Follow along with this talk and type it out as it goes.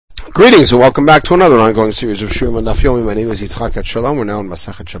Greetings and welcome back to another ongoing series of Shiurim and Daf Yomi. My name is Yitzchak Shalom. We're now in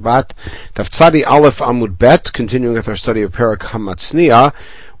Masachet Shabbat, Daf Tzadi Aleph Amud Bet, continuing with our study of Perek Hamatzniya.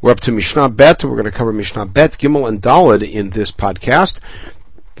 We're up to Mishnah Bet. We're going to cover Mishnah Bet, Gimel, and Daled in this podcast.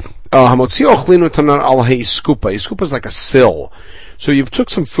 Hamotzi Ochlinu Tanan Al Iskupa. Iskupa is like a sill. So you took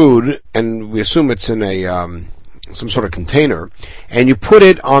some food, and we assume it's in a some sort of container, and you put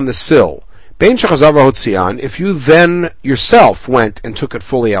it on the sill. If you then yourself went and took it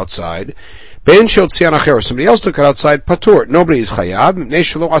fully outside, somebody else took it outside, patur. Nobody is chayab.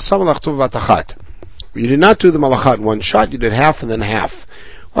 You did not do the malachat in one shot, you did half and then half.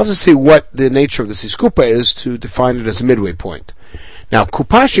 We'll have to see what the nature of this iskupa is to define it as a midway point. Now,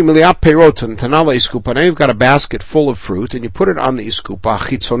 kupashi miliap peirot and tanala iskupa. Now you've got a basket full of fruit, and you put it on the iskupa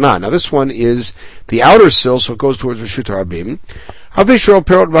chitzona. Now this one is the outer sill, so it goes towards Reshut Rabim.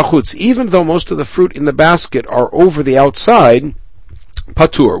 Even though most of the fruit in the basket are over the outside,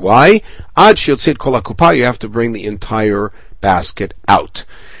 patur. Why? Ad sheyotzeit kol hakupa, you have to bring the entire basket out.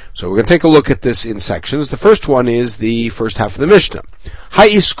 So we're going to take a look at this in sections. The first one is the first half of the Mishnah. Ha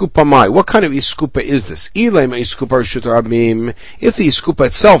iskupa mai. What kind of iskupa is this? Ilema iskupa Reshut Rabim. If the iskupa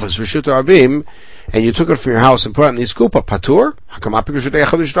itself is Reshut Rabim, and you took it from your house and put it in the iskupa, patur. Hakamapik Reshut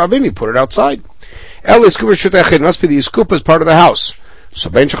Rabim, you put it outside. El iskupa Reshut Echad, must be the iskupa as part of the house. So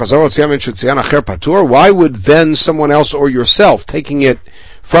why would then someone else or yourself taking it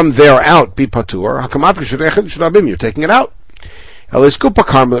from there out be patur? You're taking it out. El iskupa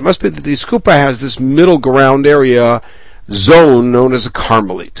karmelit, it must be that the iskupa has this middle ground area zone known as a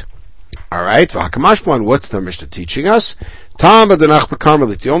karmelit. Alright, what's the Mishnah teaching us?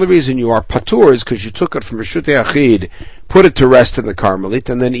 The only reason you are patur is because you took it from Reshut Echad, put it to rest in the Carmelit,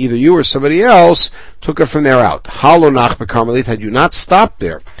 and then either you or somebody else took it from there out. Halonach b'Carmelit, had you not stopped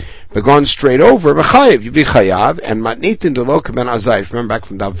there, but gone straight over, b'chayiv, you'd be chayav, and matnitin deloka ben Azai. Remember back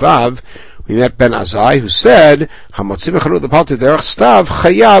from Davav, we met Ben Azai, who said, Hamotzim echarut l'palti derech stav,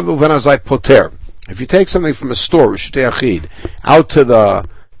 chayav u'ben Azai poter. If you take something from a store, Reshut Echad, out to the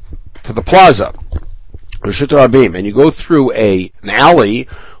plaza, Reshut Rabim, and you go through an alley,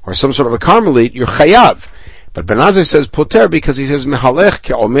 or some sort of a Carmelit, you're chayav. But Ben Azai says poter because he says mehalech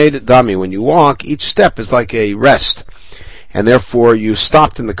ke'omed dami. When you walk, each step is like a rest, and therefore you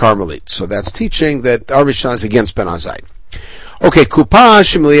stopped in the Carmelit. So that's teaching that our Mishnah is against Ben Azai. Okay, kupa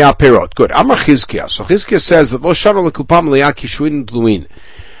shemliya perot. Good. Amar Chizkiah. So Chizkiah says that lo sharo lekupa mliya kishuin dluin.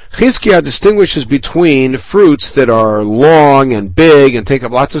 Chizkiah distinguishes between fruits that are long and big and take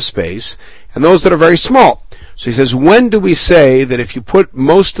up lots of space, and those that are very small. So he says, when do we say that if you put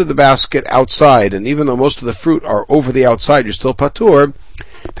most of the basket outside, and even though most of the fruit are over the outside, you're still patur?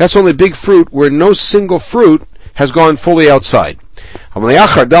 That's only big fruit where no single fruit has gone fully outside.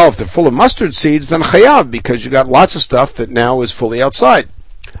 If they're full of mustard seeds, then chayav, because you got lots of stuff that now is fully outside.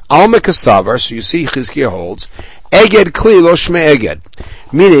 Alma kasavar, so you see Chizkiah holds, eged kli lo shme eged,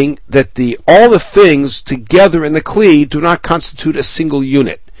 meaning that all the things together in the kli do not constitute a single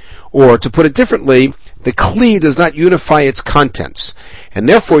unit. Or, to put it differently, the kli does not unify its contents. And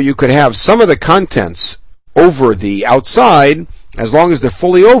therefore you could have some of the contents over the outside, as long as they're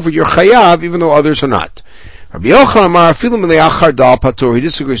fully over, you're chayav, even though others are not. Rabbi Yochanan Amar afilu mileachar dal patur. He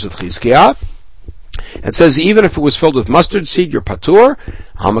disagrees with Chizkiah, and says even if it was filled with mustard seed, you're patur.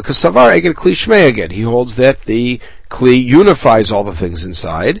 Alma kasavar eged kli shmei eged. He holds that the kli unifies all the things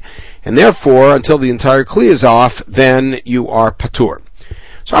inside, and therefore, until the entire kli is off, then you are patur.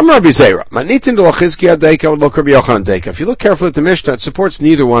 So I'm Rabbi Zera. If you look carefully at the Mishnah, it supports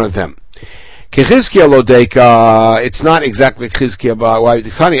neither one of them. It's not exactly Chizkiah, but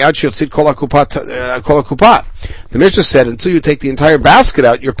the Mishnah said until you take the entire basket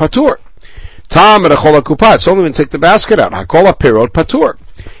out, you're patur. It's only when you take the basket out. Patur.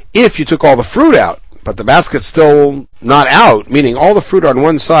 If you took all the fruit out, but the basket's still not out, meaning all the fruit are on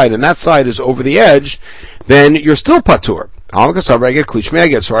one side and that side is over the edge, then you're still patur. So our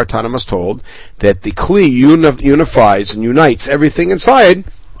Tanam is told that the kli unifies and unites everything inside,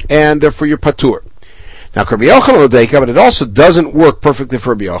 and therefore you're patur. Now, Rabbi Yochanan Lodeka, but it also doesn't work perfectly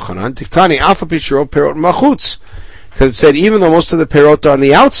for Rabbi Yochanan. Tiktani alpha pishro perot machutz, because it said even though most of the perot are on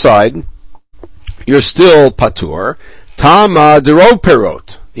the outside, you're still patur. Tama dero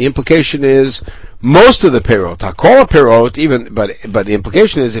perot. The implication is most of the perot, hakol perot, but the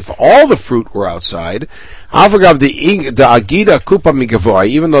implication is if all the fruit were outside, even though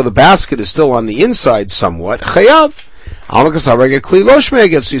the basket is still on the inside somewhat, chayav. So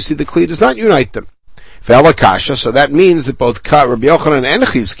you see the kli does not unite them. So that means that both Rabbi Yochanan and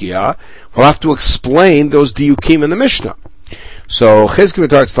Chizkiah will have to explain those diukim in the Mishnah. So Chizki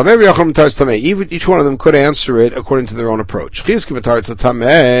v'taretz tamei, Yochanan v'taretz tamei. Even each one of them could answer it according to their own approach. Chizki v'taretz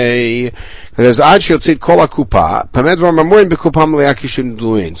tamei, because ad sheyotzid kol hakupa, pamed dvar mamurin b'kupa meleah kishun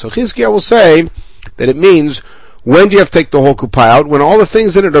dluin. So Chizki will say that it means, when do you have to take the whole kupa out? When all the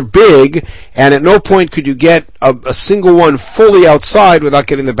things in it are big, and at no point could you get a single one fully outside without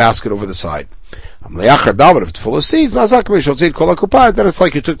getting the basket over the side. If it's full of seeds, then it's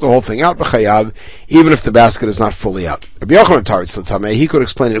like you took the whole thing out, even if the basket is not fully out. Rabbi Yochanan, he could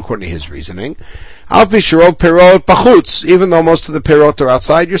explain it according to his reasoning. Even though most of the perot are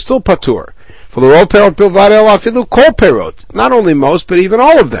outside, you're still patur. For the road perot bilvad kol perot, not only most, but even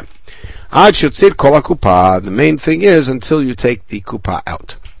all of them. The main thing is until you take the kupa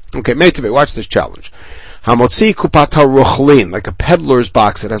out. Okay, Meitave, watch this challenge. Hamotzi kupata rochlin, like a peddler's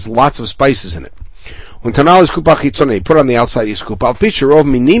box that has lots of spices in it. When tanal is kupa chitzonei, put on the outside is kupa. Pisharov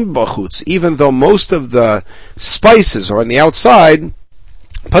minim bachutz, even though most of the spices are on the outside,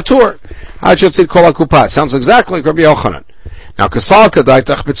 patur. Hachotzid kol kupa. Sounds exactly like Rabbi Yochanan. Now, kasalka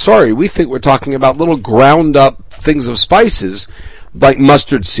daitach b'tzori, we think we're talking about little ground up things of spices, like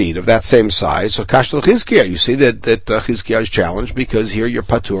mustard seed of that same size. So kashtal Chizkiah, you see that Chizkiah is challenged because here you're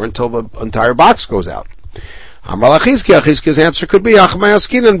patur until the entire box goes out. Chizkiah's answer could be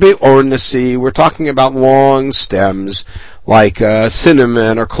achmayaskinan be ornasi. We're talking about long stems like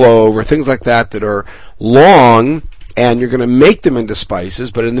cinnamon or clove or things like that are long, and you're going to make them into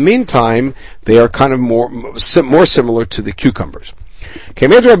spices, but in the meantime they are kind of more similar to the cucumbers.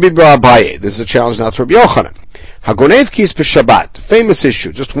 This is a challenge now to Rabbi Yochanan. Hagonev kis b'Shabbat, famous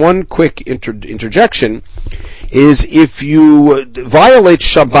issue. Just one quick interjection is if you violate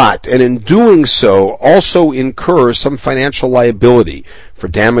Shabbat and in doing so also incur some financial liability for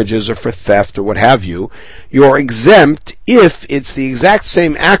damages or for theft or what have you, you're exempt if it's the exact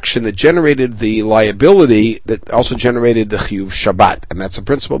same action that generated the liability that also generated the chiyuv Shabbat, and that's a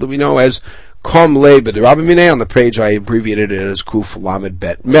principle that we know as Kom Le B'Derabim Minei. On the page I abbreviated it as Kuf Lamed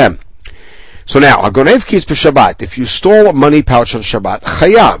Bet Mem. So now, Hagonev kis b'Shabbat, if you stole a money pouch on Shabbat,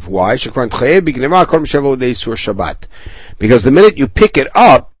 chayav. Why? Because the minute you pick it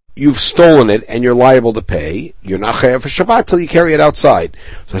up, you've stolen it and you're liable to pay. You're not chayav for Shabbat till you carry it outside.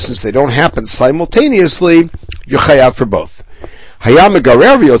 So since they don't happen simultaneously, you're chayav for both. Hayam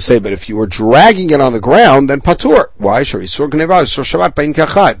megarer yotzei, but if you were dragging it on the ground, then patur. Why? Isur gneva, Isur Shabbat b'in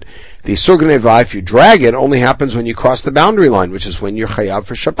kachad. The Isur gneva, if you drag it, only happens when you cross the boundary line, which is when you're chayav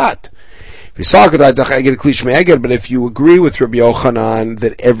for Shabbat. But if you agree with Rabbi Yochanan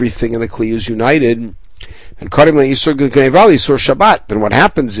that everything in the Kli is united, and Shabbat, then what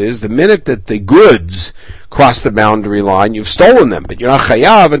happens is the minute that the goods cross the boundary line, you've stolen them, but you're not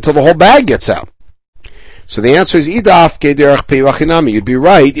chayav until the whole bag gets out. So the answer is you'd be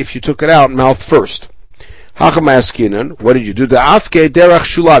right if you took it out mouth first. What did you do?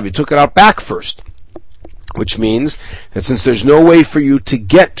 You took it out back first. Which means that since there's no way for you to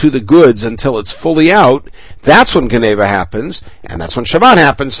get to the goods until it's fully out, that's when Geneva happens, and that's when Shabbat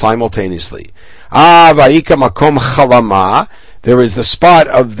happens simultaneously. Va'ika makom chalama, there is the spot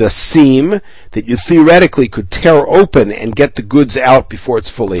of the seam that you theoretically could tear open and get the goods out before it's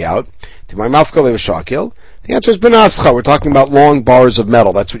fully out. To my mafkalev the answer is benascha. We're talking about long bars of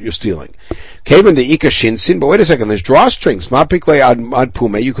metal. That's what you're stealing. Kaven the ika shinsin, but wait a second. There's drawstrings. Mapikle ad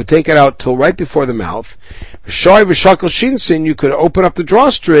pume. You could take it out till right before the mouth. V'shai v'shakil shinsin. You could open up the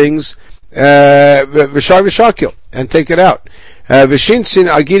drawstrings. V'shai v'shakil and take it out. V'shinsin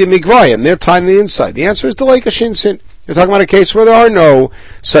agida migvay, and they're tied on the inside. The answer is the leika shinsin. You're talking about a case where there are no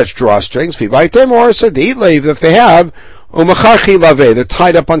such drawstrings. V'vaytem or sadit if they have. They're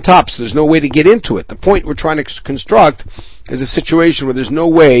tied up on top, so there's no way to get into it. The point we're trying to construct is a situation where there's no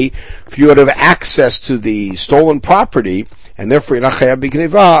way for you to have access to the stolen property, and therefore you're not chayav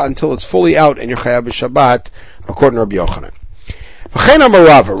b'gneva until it's fully out and you're chayav b'Shabbat, according to Rabbi Yochanan.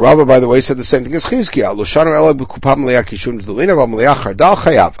 Rava, by the way, said the same thing as Chizkiah.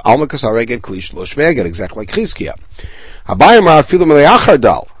 Exactly like Chizkiah.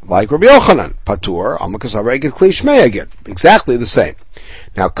 Like Rabbi Yochanan, patur, almakasavra eged kli shmei eged. Exactly the same.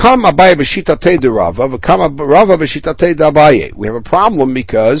 Now, come Abaye b'shitatei de Rava, come Rava b'shitatei de Abaye. We have a problem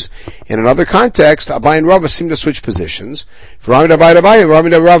because, in another context, Abaye and Rava seem to switch positions. Rami de Abaye, Rami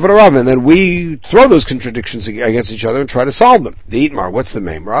de Rava de Rava, and then we throw those contradictions against each other and try to solve them. The Itmar, what's the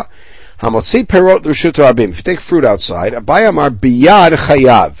memra? Hamotzi perot l'rshut rabim. If you take fruit outside, Abaye amar biyad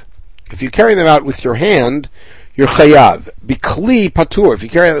chayav. If you carry them out with your hand, you're chayav. Bikli patur. If you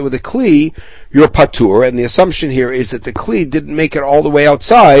carry it with a kli, you're patur. And the assumption here is that the kli didn't make it all the way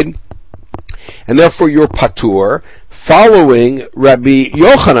outside, and therefore you're patur, following Rabbi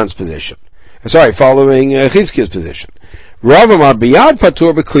Yochanan's position. Following Chizkiah's position. Rav Amar biyad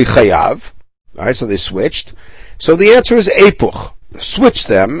patur b'kli chayav. Alright, so they switched. So the answer is epuch. Switch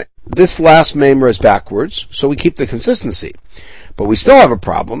them. This last member is backwards, so we keep the consistency. But we still have a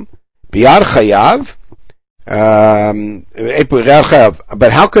problem. Biyad chayav.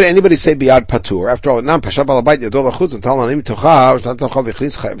 But how could anybody say biyad patur? After all,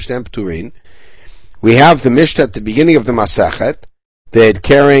 we have the Mishnah at the beginning of the Masechet that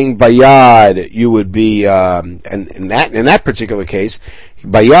carrying bayad, you would be, and in that particular case,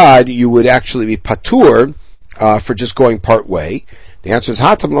 bayad, you would actually be patur for just going part way. The answer is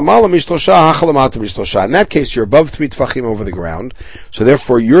hatam lamala mishlosha hachalamata mishlosha. In that case, you're above 3 tefachim over the ground, so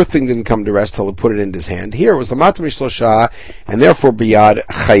therefore your thing didn't come to rest till he put it in his hand. Here it was lamata mishlosha, and therefore biyad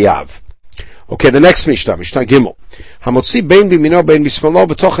chayav. Okay, the next Mishnah Gimel. Hamotzi bein bimino bein bismalo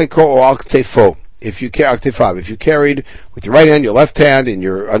b'tocheko or al ktefo. If you carried with your right hand, your left hand, and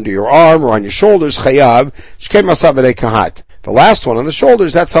under your arm or on your shoulders, chayav shken masa b'nei kahat. The last one on the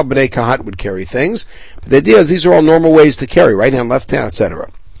shoulders, that's how B'nai Kahat would carry things. But the idea is these are all normal ways to carry, right hand, left hand, etc.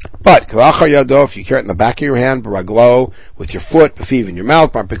 But, Kalachar Yado, if you carry it in the back of your hand, Baraglo, with your foot, Befiv in your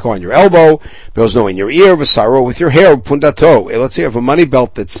mouth, Barpiko on your elbow, Bezno in your ear, Vasaro with your hair, Pundato. Let's say you have a money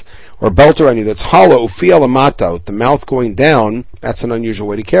belt or belt around you that's hollow, Ufia Lamata, with the mouth going down, that's an unusual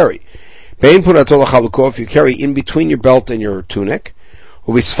way to carry. Bein Pundato Lachaluko, if you carry in between your belt and your tunic,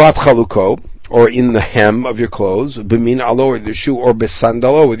 Uvisfat Chaluko, or in the hem of your clothes, b'min alo, or the shoe, or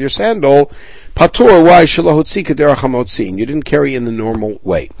besandalo, with your sandal, patur, why shalahotzi kaderach hamotzin? You didn't carry in the normal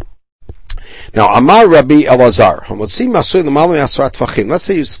way. Now, Amar Rabbi Elazar, hamotzi masui l'malu yasrat tfachim. Let's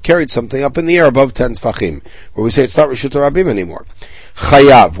say you carried something up in the air above 10 tfachim, where we say it's not Rishut Rabim anymore.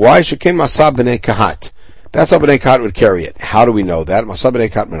 Chayav, why sheken masa b'nei kahat? That's how b'nei kahat would carry it. How do we know that? Masa b'nei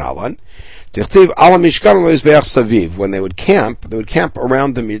kahat minalan. When they would camp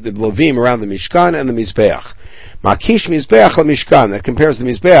around the Levim, around the Mishkan and the Mizbeach. Makish Mizbeach al-Mishkan, that compares the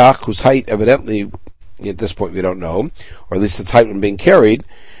Mizbeach, whose height evidently, at this point we don't know, or at least its height when being carried,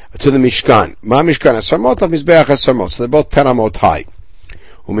 to the Mishkan. Ma Mishkan Esarmot, Mizbeach Esarmot, so they're both 10 amot high.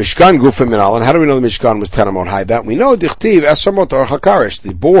 Mishkan Gufim Minal, and how do we know the Mishkan was 10 amot high? That we know, Dichtiv Esarmot or Hakarish,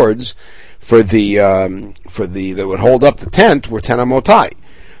 the boards that would hold up the tent were 10 amot high.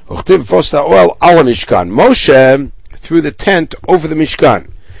 Moshe threw the tent over the Mishkan.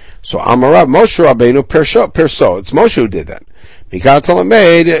 So Amarav Moshe Rabbeinu perso. It's Moshe who did that. So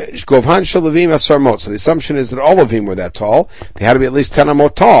the assumption is that all of them were that tall. They had to be at least 10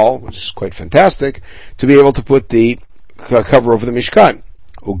 amot tall, which is quite fantastic, to be able to put the cover over the Mishkan.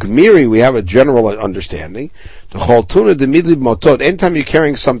 Ugmiri, we have a general understanding. Anytime you're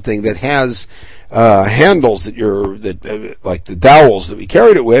carrying something that has handles like the dowels that we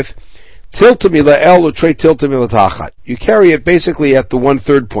carried it with, you carry it basically at the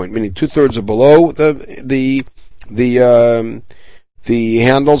 1/3 point, meaning 2/3 are below the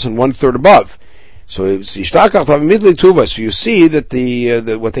handles and 1/3 above. So you see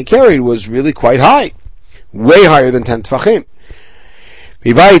that what they carried was really quite high, way higher than 10 tefachim. Or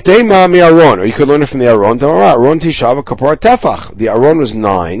you could learn it from the Aron. The Aron was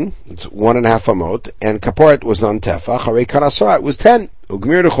 9, it's 1.5 amot, and Kaporet was on tefach. It was 10.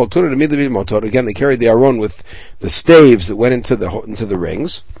 Again, they carried the Aron with the staves that went into the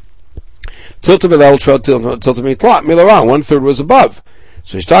rings. 1/3 was above.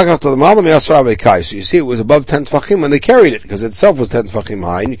 So you start off to the Malam Yasar. So you see it was above 10 tefachim when they carried it, because it itself was 10 tefachim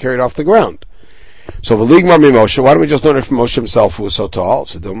high, and you carried it off the ground. So V'ligmar mi Moshe, why don't we just learn it from Moshe himself, who was so tall?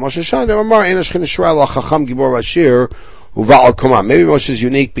 So Moshe Shan, maybe Moshe is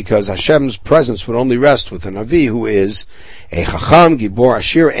unique because Hashem's presence would only rest with a Navi who is a Chacham, Gibor,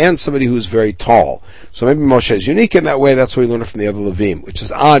 Ashir, and somebody who is very tall. So maybe Moshe is unique in that way. That's why we learn it from the other Levim, which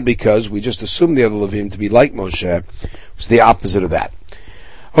is odd because we just assume the other Levim to be like Moshe, which is the opposite of that.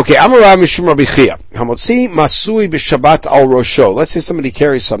 Okay, Amarav Mishum Rabbi Chia. Hamotzi Masui b'Shabbat al Rosho. Let's say somebody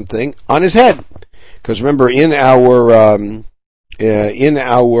carries something on his head. Because remember, in our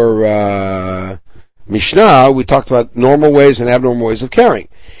Mishnah, we talked about normal ways and abnormal ways of carrying.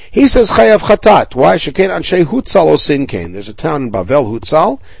 He says Chayav Chatat. Why? Shekain Anshe Hutzal Osinkain. There's a town in Bavel,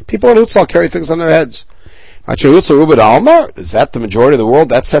 Hutzal. People in Hutzal carry things on their heads. Anshe Hutzal Rubid Almar. Is that the majority of the world?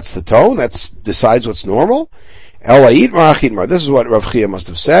 That sets the tone. That decides what's normal. This is what Rav Chia must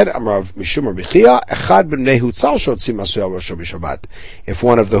have said. If one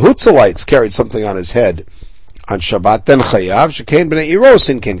of the Hutzalites carried something on his head on Shabbat, then Chayav,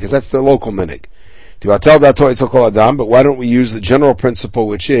 because that's the local minig. But why don't we use the general principle,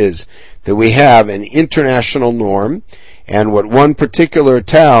 which is that we have an international norm, and what one particular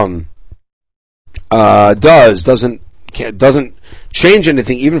town doesn't change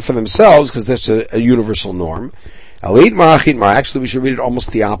anything even for themselves, because that's a universal norm. Actually, we should read it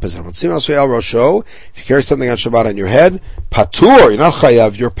almost the opposite. If you carry something on Shabbat on your head, patur, you're not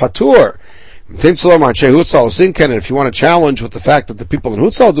chayav, you're patur. And if you want to challenge with the fact that the people in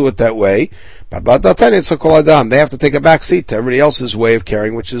Hutzal do it that way, they have to take a back seat to everybody else's way of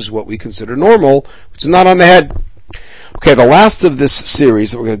carrying, which is what we consider normal, which is not on the head. Okay, the last of this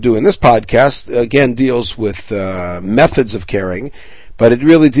series that we're going to do in this podcast, again, deals with methods of carrying, but it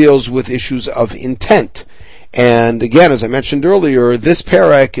really deals with issues of intent. And again, as I mentioned earlier, this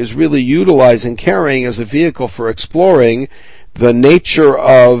parak is really utilizing carrying as a vehicle for exploring the nature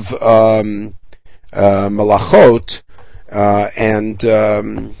of malachot and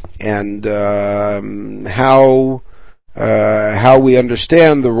how we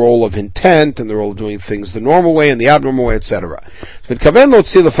understand the role of intent and the role of doing things the normal way and the abnormal way, etc.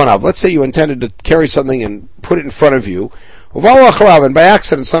 Let's say you intended to carry something and put it in front of you, and by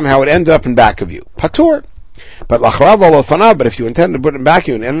accident somehow it ended up in back of you. Patur. But if you intended to put it in back of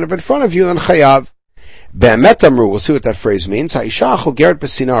you and it ended up in front of you, then chayav. We'll see what that phrase means. If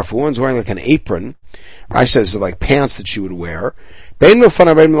a woman's wearing like an apron, Rashi says like pants that she would wear, whether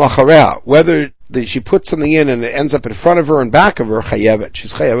she puts something in and it ends up in front of her and back of her, chayavet.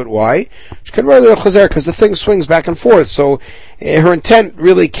 She's chayavet. Why? Because the thing swings back and forth, so her intent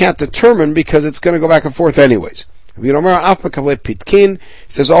really can't determine because it's going to go back and forth anyways. It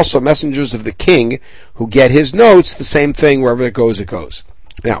says also messengers of the king who get his notes, the same thing wherever it goes, it goes.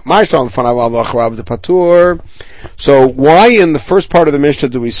 Now, so why in the first part of the Mishnah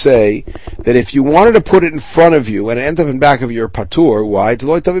do we say that if you wanted to put it in front of you and it ended up in back of your patur, why?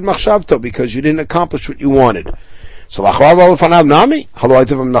 Because you didn't accomplish what you wanted. So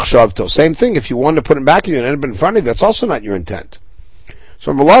same thing, if you wanted to put it back of you and it ended up in front of you, that's also not your intent.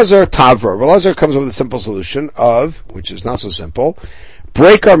 So Rabbi Elazar comes up with a simple solution of, which is not so simple,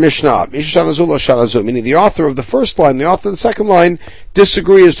 break our Mishnah, meaning the author of the first line, the author of the second line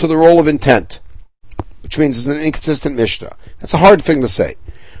disagree as to the role of intent, which means it's an inconsistent Mishnah. That's a hard thing to say.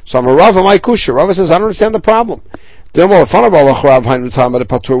 So I'm a Rav Kusha. Rav says, I don't understand the problem. Why are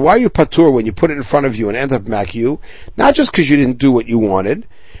you patur when you put it in front of you and end up back you? Not just because you didn't do what you wanted,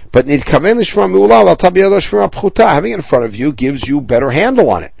 but having it in front of you gives you better handle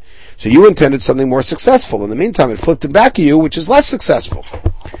on it. So you intended something more successful. In the meantime, it flipped it back at you, which is less successful.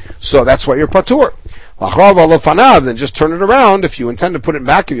 So that's why you're patur. Then just turn it around. If you intend to put it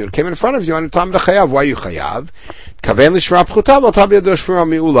back at you, it came in front of you, and time to chayav. Why are you chayav?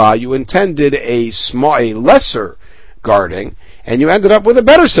 You intended a lesser guarding, and you ended up with a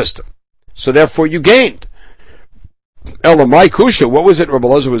better system. So therefore you gained. Elamai Kusha, what was it Rabbi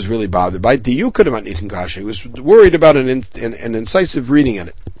Elazar was really bothered by? He was worried about an incisive reading in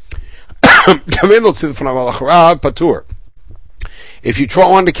it. Patur. If you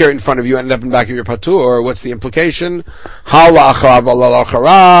wanted to carry it in front of you and end up in the back of your patur, what's the implication?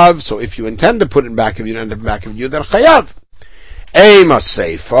 So if you intend to put it in back of you and end up in the back of you, then chayav.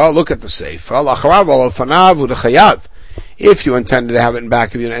 Look at the seifa. If you intended to have it in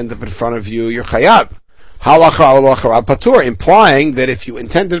back of you and end up in front of you, you're chayav. Patur, implying that if you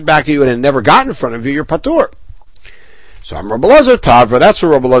intended it back of you and it never got in front of you, you're patur. So I'm Rabbi Elazar Tavra. That's what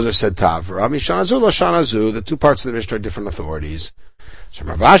Rabbi Elazar said Tavra. Shanazu, the two parts of the Mishnah are different authorities. So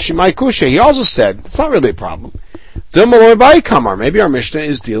Rav Ashi Maikusha, he also said it's not really a problem. Maybe our Mishnah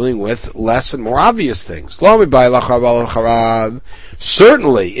is dealing with less and more obvious things.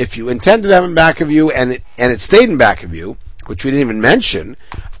 Certainly, if you intended to have it in back of you and it stayed in back of you, which we didn't even mention,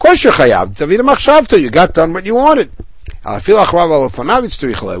 of course you're chayav. You got done what you wanted.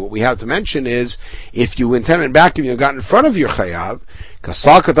 What we have to mention is, if you intended back of you and got in front of your chayav,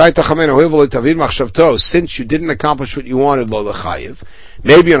 since you didn't accomplish what you wanted, lo lechayiv,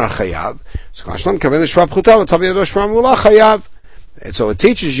 maybe you're not chayav. So it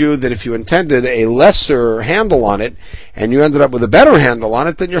teaches you that if you intended a lesser handle on it, and you ended up with a better handle on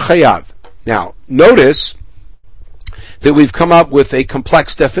it, then you're chayav. Now, notice that we've come up with a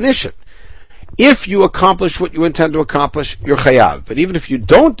complex definition. If you accomplish what you intend to accomplish, you're chayav. But even if you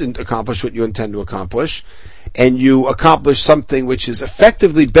don't accomplish what you intend to accomplish, and you accomplish something which is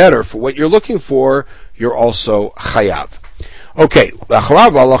effectively better for what you're looking for, you're also chayav. Okay,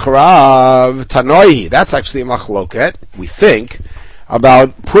 tanoihi. That's actually a machloket, we think,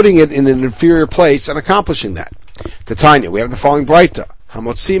 about putting it in an inferior place and accomplishing that. Tanya, we have the following braita.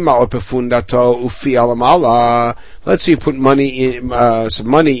 Let's say you put some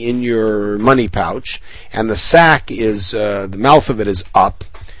money in your money pouch, and the sack is the mouth of it is up.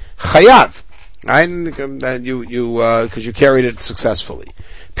 Chayav, right? Because you carried it successfully.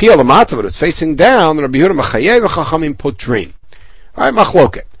 Pia lamata, but it's facing down. Rabbi Yehuda machayev v'chachamim potrin. All right,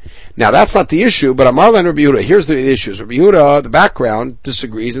 machloket. Now that's not the issue, but Amar Len Rabbi Yehuda, here's the issues. Rabbi Yehuda, the background,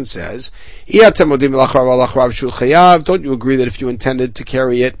 disagrees and says, don't you agree that if you intended to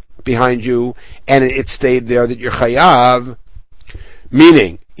carry it behind you and it stayed there that you're chayav?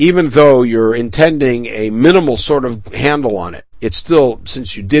 Meaning, even though you're intending a minimal sort of handle on it, it's still,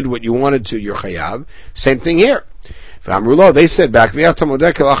 since you did what you wanted to, you're chayav. Same thing here. They said back, if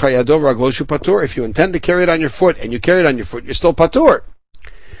you intend to carry it on your foot and you carry it on your foot, you're still patur.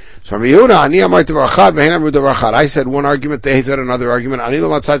 So I said one argument, they said another argument. I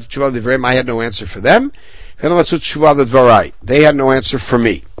had no answer for them. They had no answer for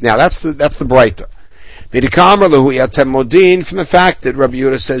me. Now that's the Breita. From the fact that Rabbi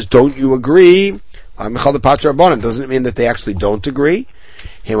Yehuda says, don't you agree? Doesn't it mean that they actually don't agree?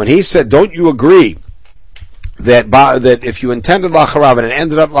 And when he said, don't you agree that if you intended lacharav and it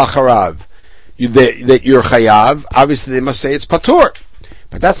ended up lacharav, that you're chayav, obviously they must say it's patur.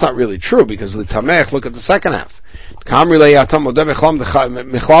 But that's not really true, because l'tamech, look at the second half. That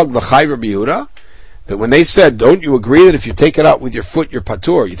when they said, don't you agree that if you take it out with your foot, you're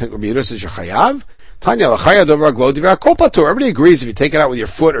patur, you think Rabbi Yehuda says you're chayav? Everybody agrees if you take it out with your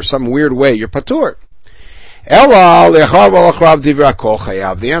foot or some weird way, you're patur.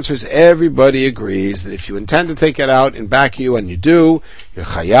 The answer is everybody agrees that if you intend to take it out in back of you, and you do, you're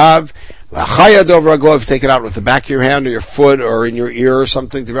chayav. If you take it out with the back of your hand or your foot or in your ear or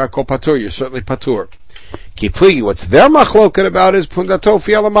something, you're certainly patur. What's their machloket about is when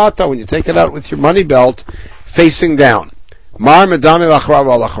you take it out with your money belt facing down. Rabbi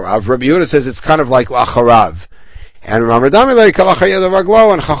Yehuda says it's kind of like lacharav.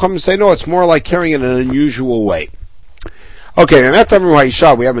 And Chacham say no, it's more like carrying it in an unusual way. Okay, we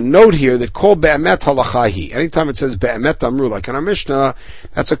have a note here that called be'emet halachahi. Anytime it says be'emet amru, like in our Mishnah,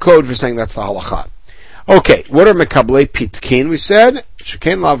 that's a code for saying that's the halacha. Okay, what are mekablei pitkin? We said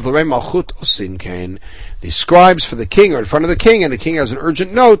shekain lav l'rei malchut osin kain. The scribes for the king are in front of the king, and the king has an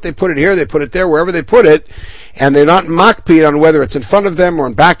urgent note. They put it here, they put it there, wherever they put it, and they're not makpid on whether it's in front of them or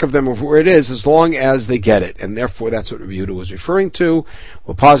in back of them or where it is, as long as they get it. And therefore, that's what Rabbi Yehuda was referring to.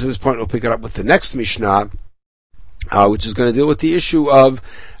 We'll pause at this point. We'll pick it up with the next Mishnah, which is going to deal with the issue of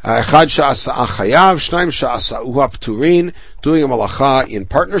echad sha'asa chayav, shnaim sha'asa uha pturin, doing a malacha in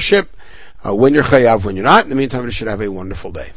partnership, when you're chayav, when you're not. In the meantime, you should have a wonderful day.